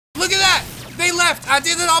left. I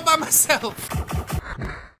did it all by myself.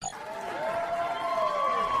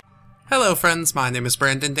 Hello friends, my name is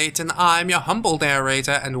Brandon Dayton. I'm your humble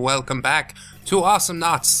narrator and welcome back to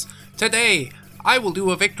Awesomenauts. Today, I will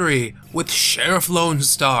do a victory with Sheriff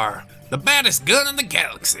Lonestar, the baddest gun in the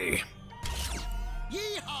galaxy.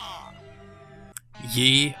 Yeehaw!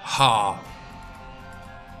 Yeehaw.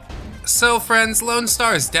 So friends,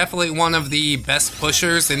 Lonestar is definitely one of the best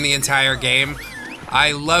pushers in the entire game.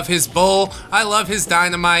 I love his bull, I love his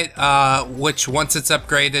dynamite, which once it's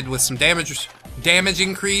upgraded with some damage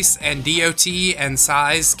increase and DOT and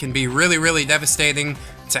size can be really devastating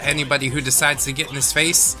to anybody who decides to get in his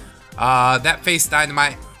face. That face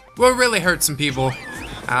dynamite will really hurt some people.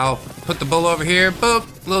 I'll put the bull over here,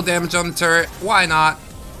 boop, little damage on the turret, why not?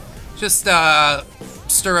 Just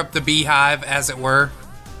stir up the beehive, as it were.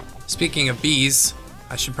 Speaking of bees,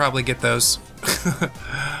 I should probably get those.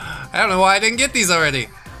 I don't know why I didn't get these already.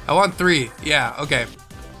 I want 3, yeah, okay.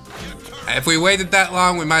 If we waited that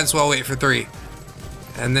long, we might as well wait for 3.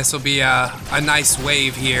 And this will be a nice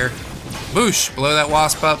wave here. Boosh, blow that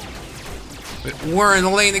wasp up. We're in the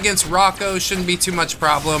lane against Rocco, shouldn't be too much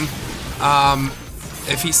problem.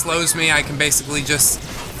 If he slows me, I can basically just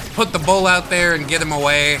put the bull out there and get him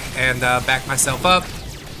away and back myself up.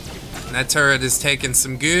 And that turret is taking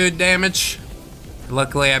some good damage.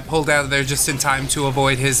 Luckily, I pulled out of there just in time to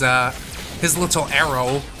avoid his little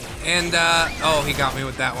arrow. And, oh, he got me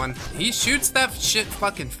with that one. He shoots that shit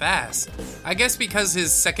fucking fast. I guess because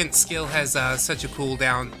his second skill has such a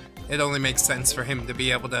cooldown, it only makes sense for him to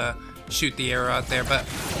be able to shoot the arrow out there. But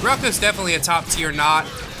Rocco's definitely a top tier knot.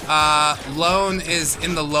 Lone is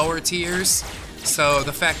in the lower tiers. So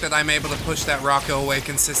the fact that I'm able to push that Rocco away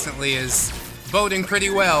consistently is boding pretty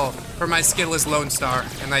well for my skill as Lonestar.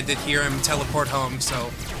 And I did hear him teleport home, so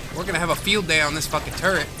we're gonna have a field day on this fucking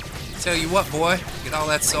turret. Tell you what, boy, get all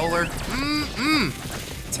that solar.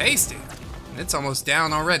 Tasty. It's almost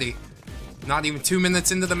down already. Not even 2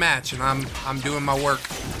 minutes into the match, and I'm doing my work.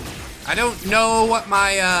 I don't know what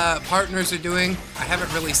my partners are doing. I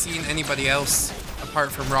haven't really seen anybody else apart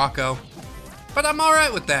from Rocco, but I'm all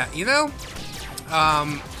right with that, you know.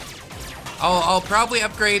 I'll probably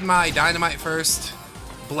upgrade my dynamite first.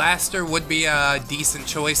 Blaster would be a decent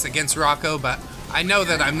choice against Rocco, but I know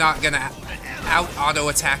that I'm not gonna auto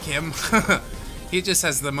attack him. He just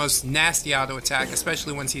has the most nasty auto attack,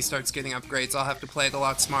 especially once he starts getting upgrades. I'll have to play it a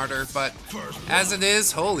lot smarter, but as it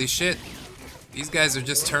is, holy shit. These guys are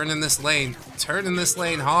just turning this lane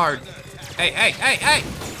hard. Hey,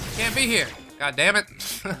 can't be here. God damn it.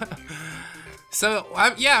 So,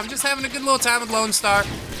 yeah, I'm just having a good little time with Lonestar.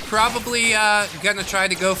 Probably gonna try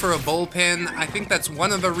to go for a bullpen. I think that's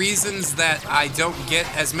one of the reasons that I don't get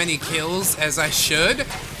as many kills as I should.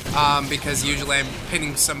 Because usually I'm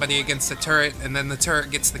pinning somebody against a turret and then the turret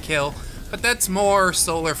gets the kill. But that's more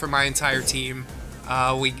solar for my entire team.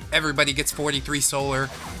 Everybody gets 43 solar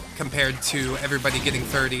compared to everybody getting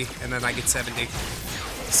 30, and then I get 70.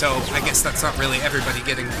 So I guess that's not really everybody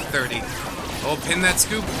getting 30. Oh, pin that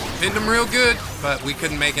scoop. Pinned him real good, but we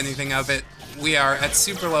couldn't make anything of it. We are at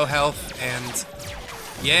super low health, and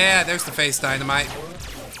yeah, there's the face dynamite.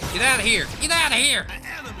 Get out of here! Get out of here!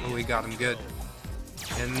 Oh, we got him good.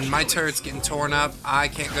 And my turret's getting torn up. I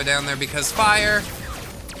can't go down there because fire.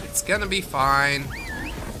 It's gonna be fine.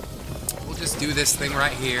 We'll just do this thing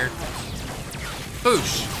right here.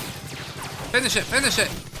 Boosh! Finish it! Finish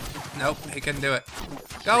it! Nope, he couldn't do it.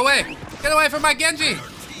 Go away! Get away from my Genji!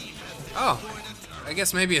 Oh, I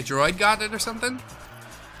guess maybe a droid got it or something?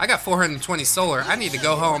 I got 420 solar. I need to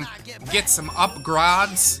go home, get some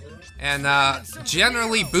upgrades, and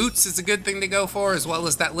generally boots is a good thing to go for, as well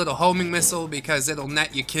as that little homing missile, because it'll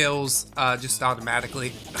net you kills just automatically,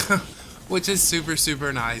 which is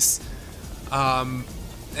super nice. And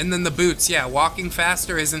then the boots, yeah, walking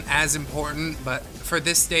faster isn't as important, but for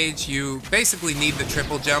this stage you basically need the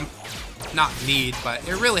triple jump. Not need, but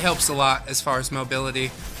it really helps a lot as far as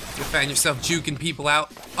mobility. You'll find yourself juking people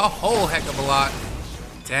out a whole heck of a lot.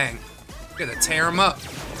 Dang. I'm gonna tear him up.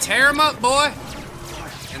 Tear him up, boy!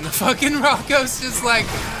 And the fucking Rocco's just like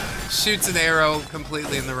shoots an arrow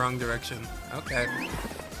completely in the wrong direction. Okay.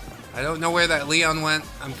 I don't know where that Leon went.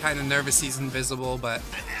 I'm kind of nervous he's invisible, but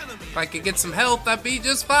if I could get some health, I'd be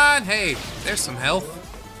just fine. Hey, there's some health.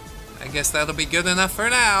 I guess that'll be good enough for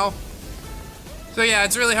now. So yeah,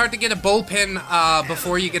 it's really hard to get a bullpen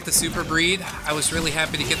before you get the super breed. I was really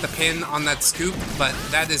happy to get the pin on that scoop, but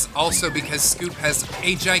that is also because Scoop has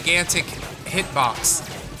a gigantic hitbox,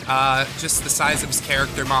 just the size of his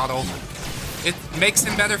character model. It makes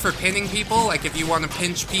him better for pinning people, like if you want to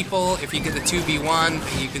pinch people, if you get a 2v1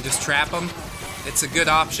 and you can just trap them, it's a good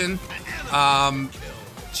option.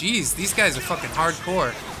 Jeez, these guys are fucking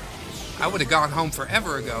hardcore. I would have gone home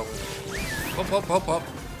forever ago. Whoop, whoop, whoop, whoop.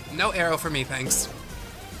 No arrow for me, thanks.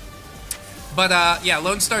 But, yeah,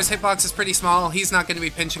 Lonestar's hitbox is pretty small. He's not going to be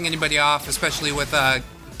pinching anybody off, especially with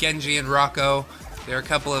Genji and Rocco. They're a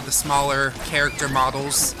couple of the smaller character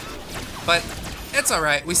models. But it's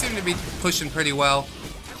alright. We seem to be pushing pretty well.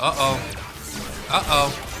 Uh-oh.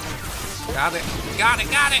 Uh-oh. Got it. Got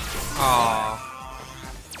it, got it! Aww.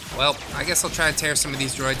 Well, I guess I'll try and tear some of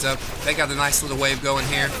these droids up. They got a nice little wave going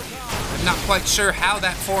here. I'm not quite sure how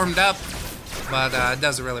that formed up, but it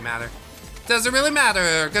doesn't really matter. Doesn't really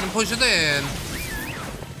matter. Gonna push it in.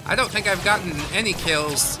 I don't think I've gotten any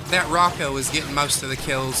kills. That Rocco is getting most of the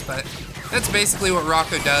kills, but that's basically what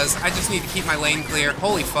Rocco does. I just need to keep my lane clear.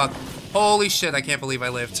 Holy fuck. Holy shit, I can't believe I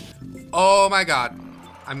lived. Oh my god.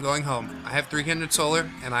 I'm going home. I have 300 solar,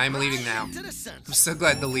 and I am leaving now. I'm so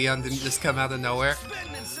glad the Leon didn't just come out of nowhere.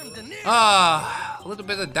 A little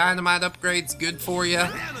bit of dynamite upgrades, good for you.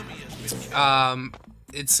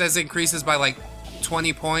 It says increases by like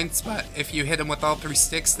 20 points, but if you hit him with all 3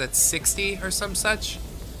 sticks, that's 60 or some such.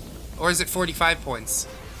 Or is it 45 points?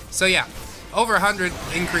 So yeah, over 100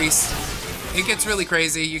 increase. It gets really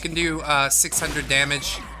crazy. You can do 600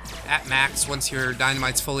 damage at max once your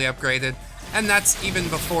dynamite's fully upgraded. And that's even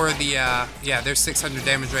before the, yeah, there's 600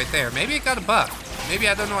 damage right there. Maybe it got a buff. Maybe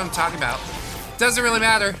I don't know what I'm talking about. Doesn't really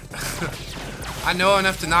matter. I know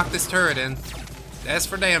enough to knock this turret in. That's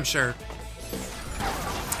for damn sure.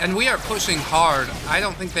 And we are pushing hard. I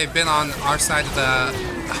don't think they've been on our side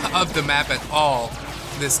of the map at all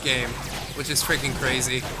this game, which is freaking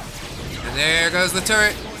crazy. And there goes the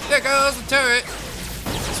turret. There goes the turret.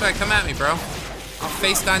 That's right, come at me, bro. I'll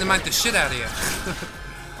face dynamite the shit out of you.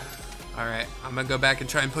 Alright, I'm gonna go back and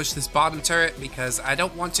try and push this bottom turret because I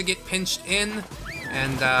don't want to get pinched in,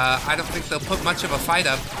 and I don't think they'll put much of a fight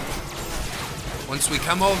up. Once we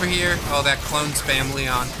come over here, oh, that clone spam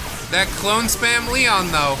Leon. That clone spam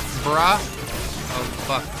Leon, though, bruh. Oh,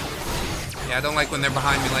 fuck. Yeah, I don't like when they're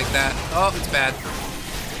behind me like that. Oh, it's bad.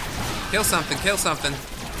 Kill something, kill something.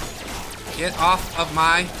 Get off of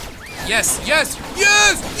my... Yes, yes,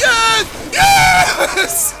 yes, yes,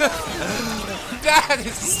 yes! That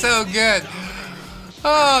is so good.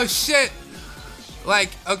 Oh, shit. Like,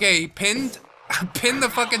 okay, he pinned the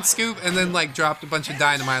fucking scoop and then, like, dropped a bunch of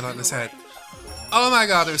dynamite on his head. Oh my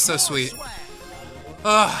god, it was so sweet.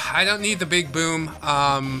 I don't need the big boom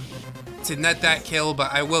to net that kill,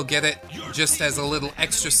 but I will get it just as a little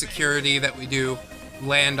extra security that we do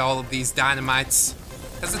land all of these dynamites.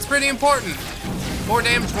 Because it's pretty important. More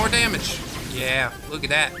damage, more damage. Yeah, look at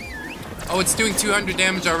that. Oh, it's doing 200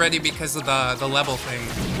 damage already because of the level thing.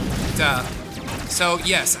 Duh. So,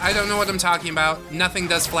 yes, I don't know what I'm talking about. Nothing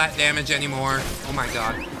does flat damage anymore. Oh my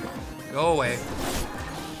god. Go away.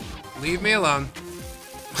 Leave me alone.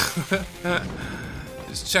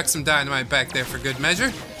 Just chuck some dynamite back there for good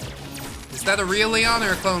measure. Is that a real Leon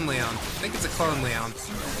or a clone Leon? I think it's a clone Leon.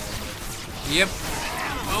 Yep.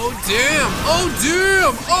 Oh, damn! Oh,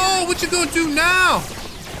 damn! Oh, what you gonna do now?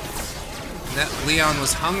 That Leon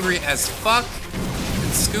was hungry as fuck,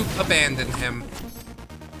 and Scoop abandoned him.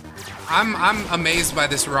 I'm amazed by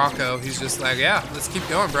this Rocco. He's just like, yeah, let's keep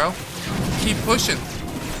going, bro. Keep pushing.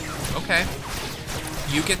 Okay.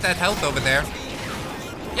 You get that health over there.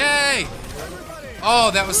 Yay! Oh,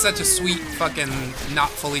 that was such a sweet fucking not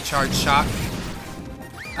fully charged shot.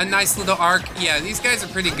 A nice little arc. Yeah, these guys are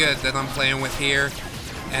pretty good that I'm playing with here.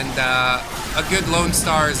 And a good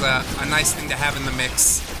Lonestar is a nice thing to have in the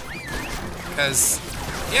mix. Because,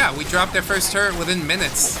 yeah, we dropped their first turret within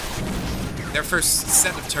minutes. Their first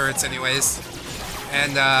set of turrets, anyways.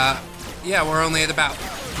 And, yeah, we're only at about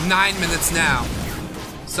 9 minutes now.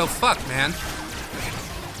 So, fuck, man.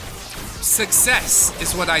 Success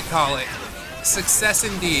is what I call it. Success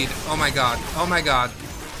indeed. Oh my god. Oh my god.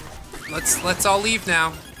 Let's all leave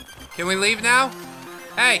now. Can we leave now?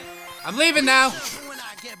 Hey, I'm leaving now.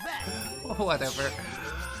 Whatever.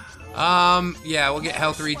 Yeah, we'll get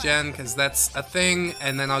health regen because that's a thing,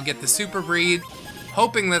 and then I'll get the super breed,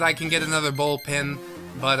 hoping that I can get another bullpen,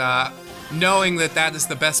 but knowing that that is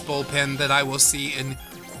the best bullpen that I will see in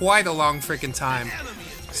quite a long freaking time.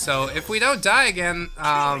 So if we don't die again,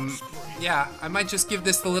 yeah, I might just give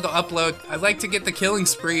this the little upload. I'd like to get the killing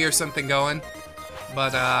spree or something going,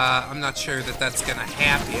 but I'm not sure that that's gonna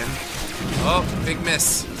happen. Oh, big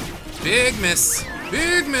miss. Big miss.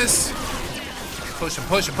 Big miss. Push him,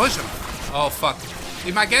 push him, push him. Oh, fuck.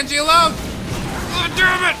 Leave my Genji alone. Oh,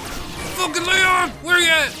 damn it. Fucking Leon, where you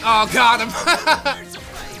at? Oh, got him.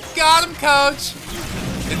 Got him, coach.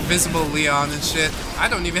 Invisible Leon and shit. I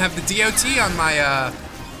don't even have the DOT on my,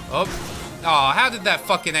 Oh, how did that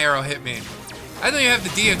fucking arrow hit me? I don't even have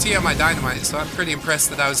the DOT on my dynamite, so I'm pretty impressed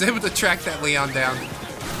that I was able to track that Leon down.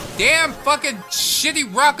 Damn fucking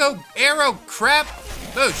shitty Rocco arrow crap.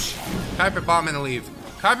 Boosh. Carpet bomb and leave.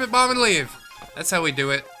 Carpet bomb and leave. That's how we do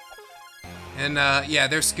it. And yeah,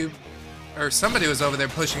 there's Scoop, or somebody was over there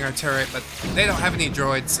pushing our turret, but they don't have any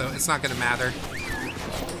droids, so it's not gonna matter.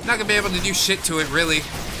 Not gonna be able to do shit to it, really.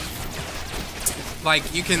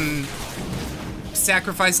 Like, you can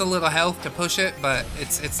sacrifice a little health to push it, but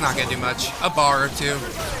it's not gonna do much. A bar or two.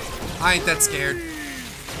 I ain't that scared.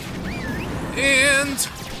 And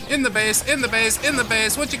in the base, in the base, in the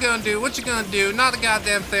base. What you gonna do? What you gonna do? Not a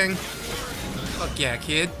goddamn thing. Fuck yeah,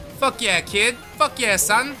 kid. Fuck yeah, kid. Fuck yeah,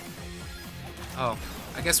 son. Oh,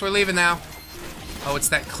 I guess we're leaving now. Oh, it's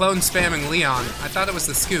that clone spamming Leon. I thought it was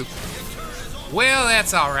the Scoop. Well,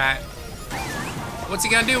 that's alright. What's he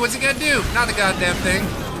gonna do? What's he gonna do? Not a goddamn thing.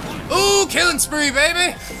 Ooh, killing spree,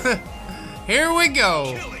 baby! Here we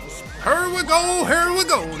go. Here we go, here we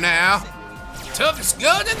go now. Toughest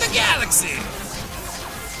gun in the galaxy.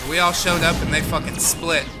 We all showed up and they fucking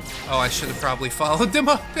split. Oh, I should have probably followed them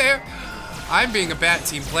up there. I'm being a bad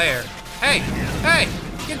team player. Hey, hey,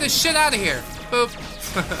 get this shit out of here. Boop.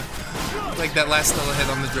 Like that last little hit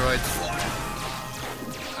on the droid.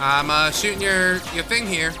 I'm shooting your thing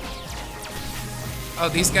here. Oh,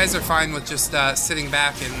 these guys are fine with just sitting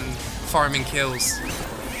back and farming kills.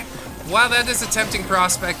 While that is a tempting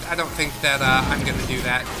prospect, I don't think that I'm gonna do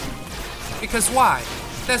that. Because why?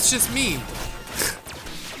 That's just mean.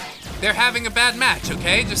 They're having a bad match,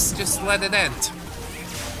 okay? Just let it end.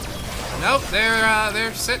 Nope,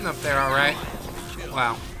 they're sitting up there, all right.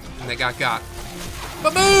 Wow, and they got.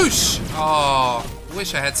 Baboosh! Oh,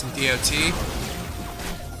 wish I had some DOT.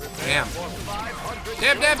 Damn.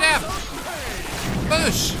 Damn.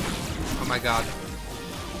 Boosh! Oh my god.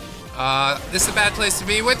 This is a bad place to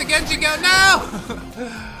be. Where'd the Genji go? No!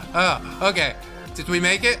 Oh, okay. Did we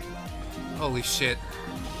make it? Holy shit.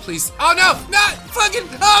 Please. Oh no! Not fucking.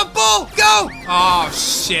 Oh, bull! Go! Oh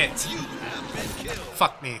shit.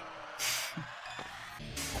 Fuck me.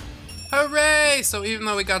 Hooray! So even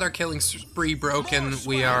though we got our killing spree broken,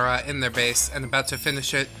 we are in their base and about to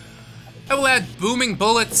finish it. I will add booming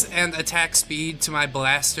bullets and attack speed to my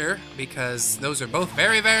blaster, because those are both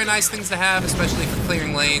very, very nice things to have, especially for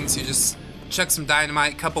clearing lanes. You just chuck some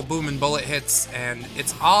dynamite, couple booming bullet hits, and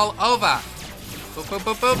it's all over. Boop, boop,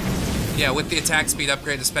 boop, boop. Yeah, with the attack speed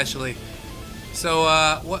upgrade especially. So,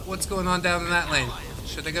 what's going on down in that lane?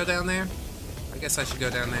 Should I go down there? I guess I should go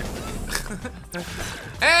down there.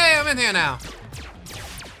 Hey, I'm in here now.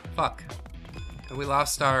 Fuck. We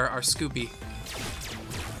lost our Scoopy.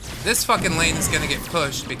 This fucking lane is gonna get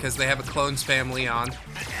pushed because they have a clone spam Leon.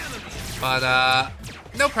 But,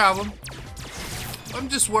 no problem. I'm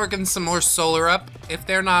just working some more solar up. If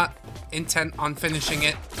they're not intent on finishing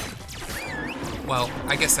it, well,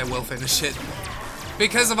 I guess I will finish it.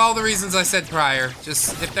 Because of all the reasons I said prior.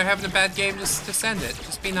 Just, if they're having a bad game, just end it.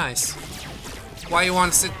 Just be nice. Why you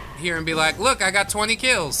want to sit here and be like, look, I got 20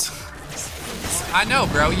 kills. I know,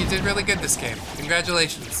 bro, you did really good this game.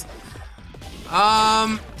 Congratulations.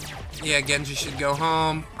 Yeah, Genji should go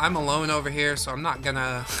home. I'm alone over here, so I'm not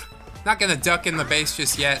gonna duck in the base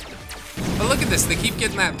just yet. But look at this, they keep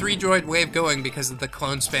getting that 3 droid wave going because of the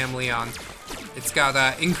clone spam Leon. It's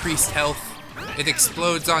got increased health, it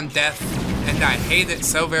explodes on death, and I hate it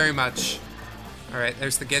so very much. Alright,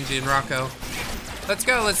 there's the Genji and Rocco. Let's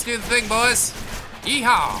go, let's do the thing, boys.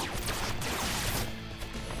 Yeehaw!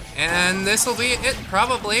 And this'll be it,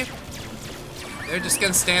 probably. They're just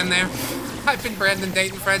gonna stand there. I've been Brandon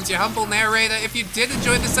Dayton, friends, your humble narrator. If you did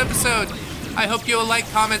enjoy this episode, I hope you will like,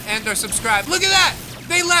 comment, and or subscribe. Look at that!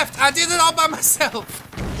 They left! I did it all by myself!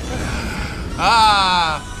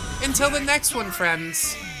 Until the next one,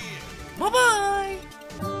 friends. Bye-bye!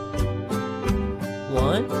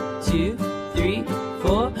 1, 2, 3,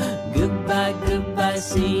 4. Goodbye, goodbye,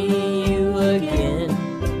 see you again.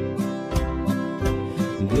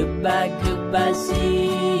 Goodbye, goodbye,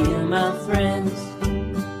 see you, my friends.